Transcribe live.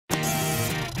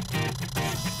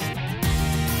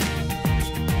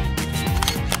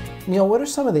Neal, what are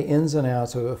some of the ins and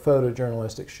outs of a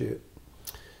photojournalistic shoot?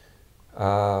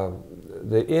 The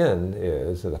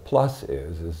plus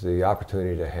is the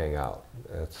opportunity to hang out.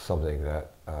 It's something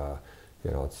that,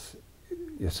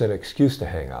 it's an excuse to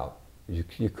hang out.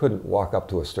 You couldn't walk up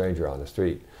to a stranger on the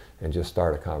street and just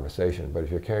start a conversation. But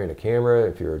if you're carrying a camera,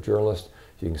 if you're a journalist,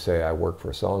 you can say, I work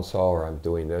for so-and-so, or I'm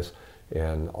doing this,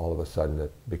 and all of a sudden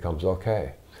it becomes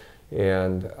okay.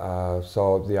 And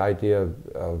so the idea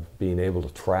of being able to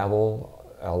travel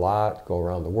a lot, go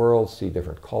around the world, see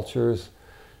different cultures,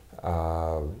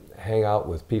 hang out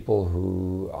with people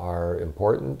who are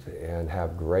important and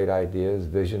have great ideas,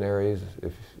 visionaries,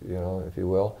 if you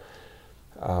will,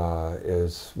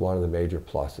 is one of the major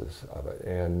pluses of it.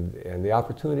 And the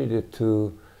opportunity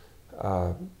to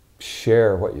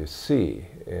share what you see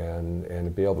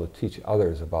and be able to teach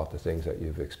others about the things that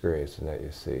you've experienced and that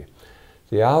you see.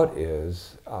 The out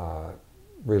is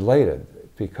related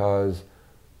because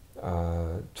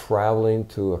traveling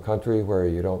to a country where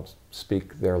you don't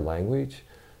speak their language,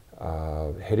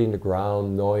 hitting the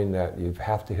ground knowing that you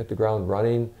have to hit the ground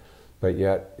running, but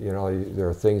yet there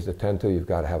are things to tend to. You've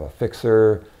got to have a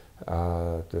fixer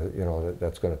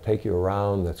that's going to take you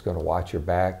around, that's going to watch your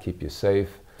back, keep you safe,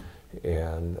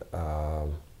 and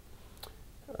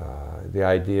the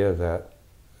idea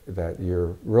that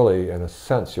you're really, in a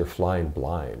sense, you're flying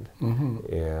blind.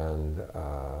 Mm-hmm. And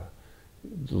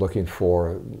looking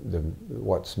for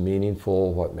what's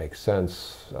meaningful, what makes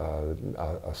sense,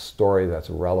 a story that's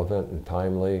relevant and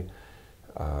timely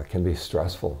can be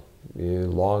stressful.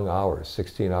 Long hours,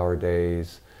 16-hour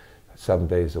days, 7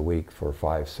 days a week for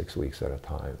 5-6 weeks at a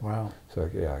time. Wow. So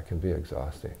yeah, it can be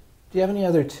exhausting. Do you have any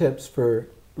other tips for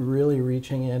really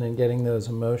reaching in and getting those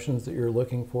emotions that you're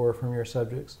looking for from your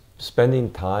subjects?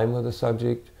 Spending time with the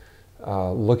subject,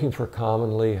 looking for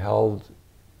commonly held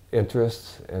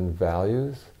interests and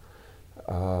values.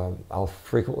 I'll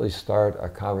frequently start a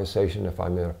conversation if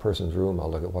I'm in a person's room.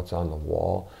 I'll look at what's on the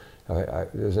wall.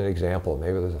 There's an example.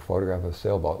 Maybe there's a photograph of a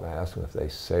sailboat, and I ask them if they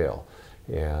sail.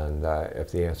 And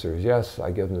if the answer is yes,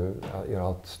 I give them,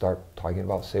 I'll start talking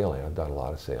about sailing. I've done a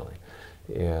lot of sailing.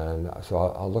 And so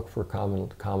I'll look for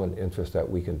common interests that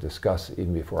we can discuss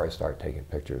even before I start taking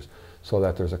pictures, so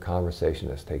that there's a conversation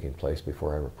that's taking place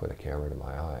before I ever put a camera to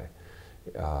my eye.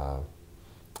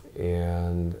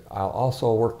 And I'll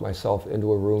also work myself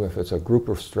into a room. If it's a group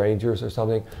of strangers or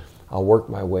something, I'll work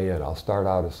my way in. I'll start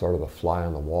out as sort of the fly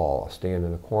on the wall. I'll stand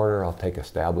in the corner, I'll take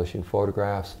establishing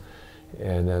photographs,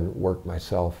 and then work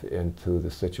myself into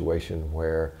the situation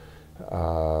where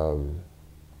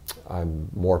I'm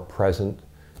more present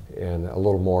and a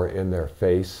little more in their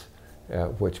face,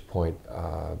 at which point,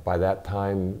 by that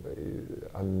time,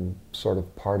 I'm sort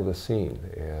of part of the scene,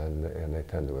 and they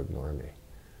tend to ignore me.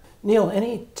 Neal,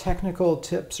 any technical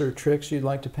tips or tricks you'd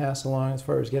like to pass along as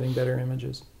far as getting better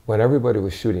images? When everybody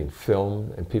was shooting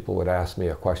film and people would ask me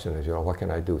a question, as what can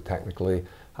I do technically?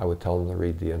 I would tell them to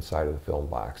read the inside of the film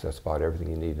box. That's about everything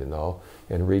you need to know.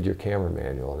 And read your camera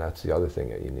manual, and that's the other thing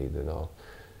that you need to know.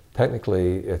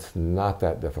 Technically, it's not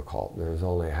that difficult. There's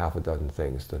only half a dozen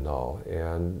things to know.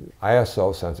 And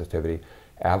ISO sensitivity,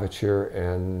 aperture,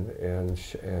 and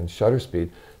shutter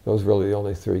speed, those are really the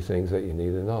only three things that you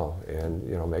need to know. And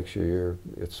make sure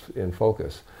it's in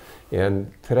focus.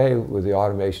 And today, with the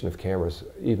automation of cameras,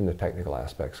 even the technical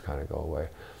aspects kind of go away.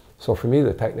 So for me,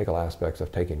 the technical aspects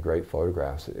of taking great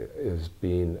photographs is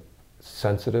being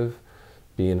sensitive,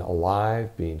 being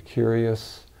alive, being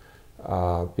curious,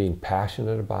 being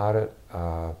passionate about it,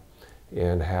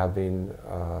 and having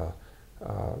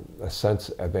a sense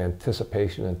of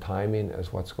anticipation and timing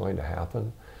as what's going to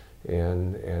happen,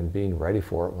 and being ready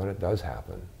for it when it does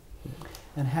happen.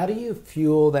 And how do you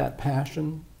fuel that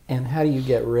passion, and how do you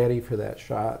get ready for that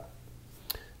shot?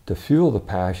 To fuel the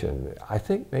passion, I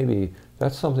think maybe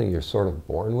that's something you're sort of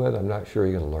born with. I'm not sure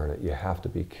you're going to learn it. You have to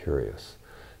be curious.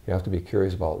 You have to be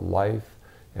curious about life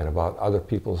and about other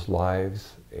people's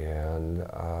lives, and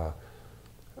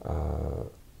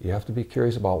you have to be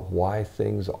curious about why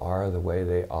things are the way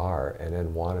they are, and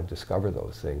then want to discover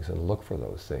those things and look for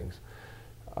those things.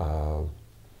 And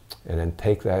then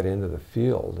take that into the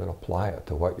field and apply it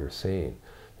to what you're seeing.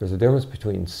 There's a difference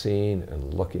between seeing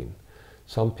and looking.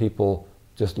 Some people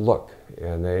just look,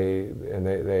 and they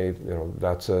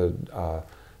that's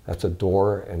a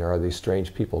door, and there are these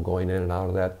strange people going in and out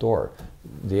of that door.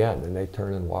 The end, and they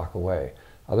turn and walk away.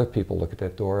 Other people look at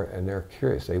that door and they're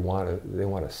curious. They want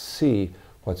to see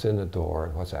what's in the door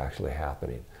and what's actually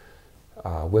happening.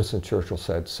 Winston Churchill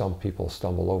said, "Some people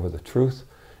stumble over the truth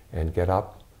and get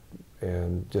up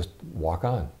and just walk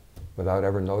on." without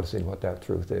ever noticing what that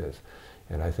truth is.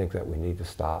 And I think that we need to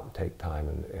stop and take time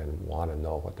and want to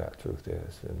know what that truth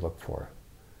is and look for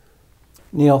it.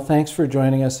 Neal, thanks for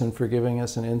joining us and for giving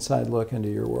us an inside look into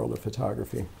your world of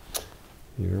photography.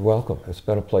 You're welcome. It's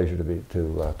been a pleasure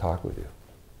to talk with you.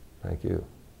 Thank you.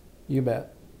 You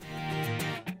bet.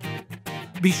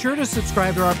 Be sure to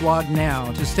subscribe to our blog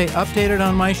now to stay updated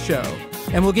on my show,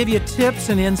 and we'll give you tips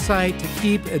and insight to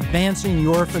keep advancing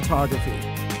your photography.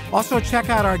 Also, check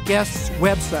out our guests'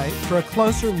 website for a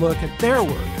closer look at their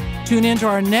work. Tune in to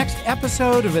our next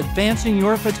episode of Advancing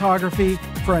Your Photography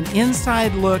for an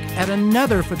inside look at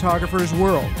another photographer's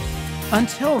world.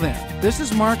 Until then, this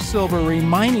is Marc Silber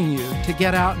reminding you to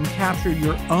get out and capture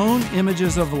your own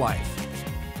images of life.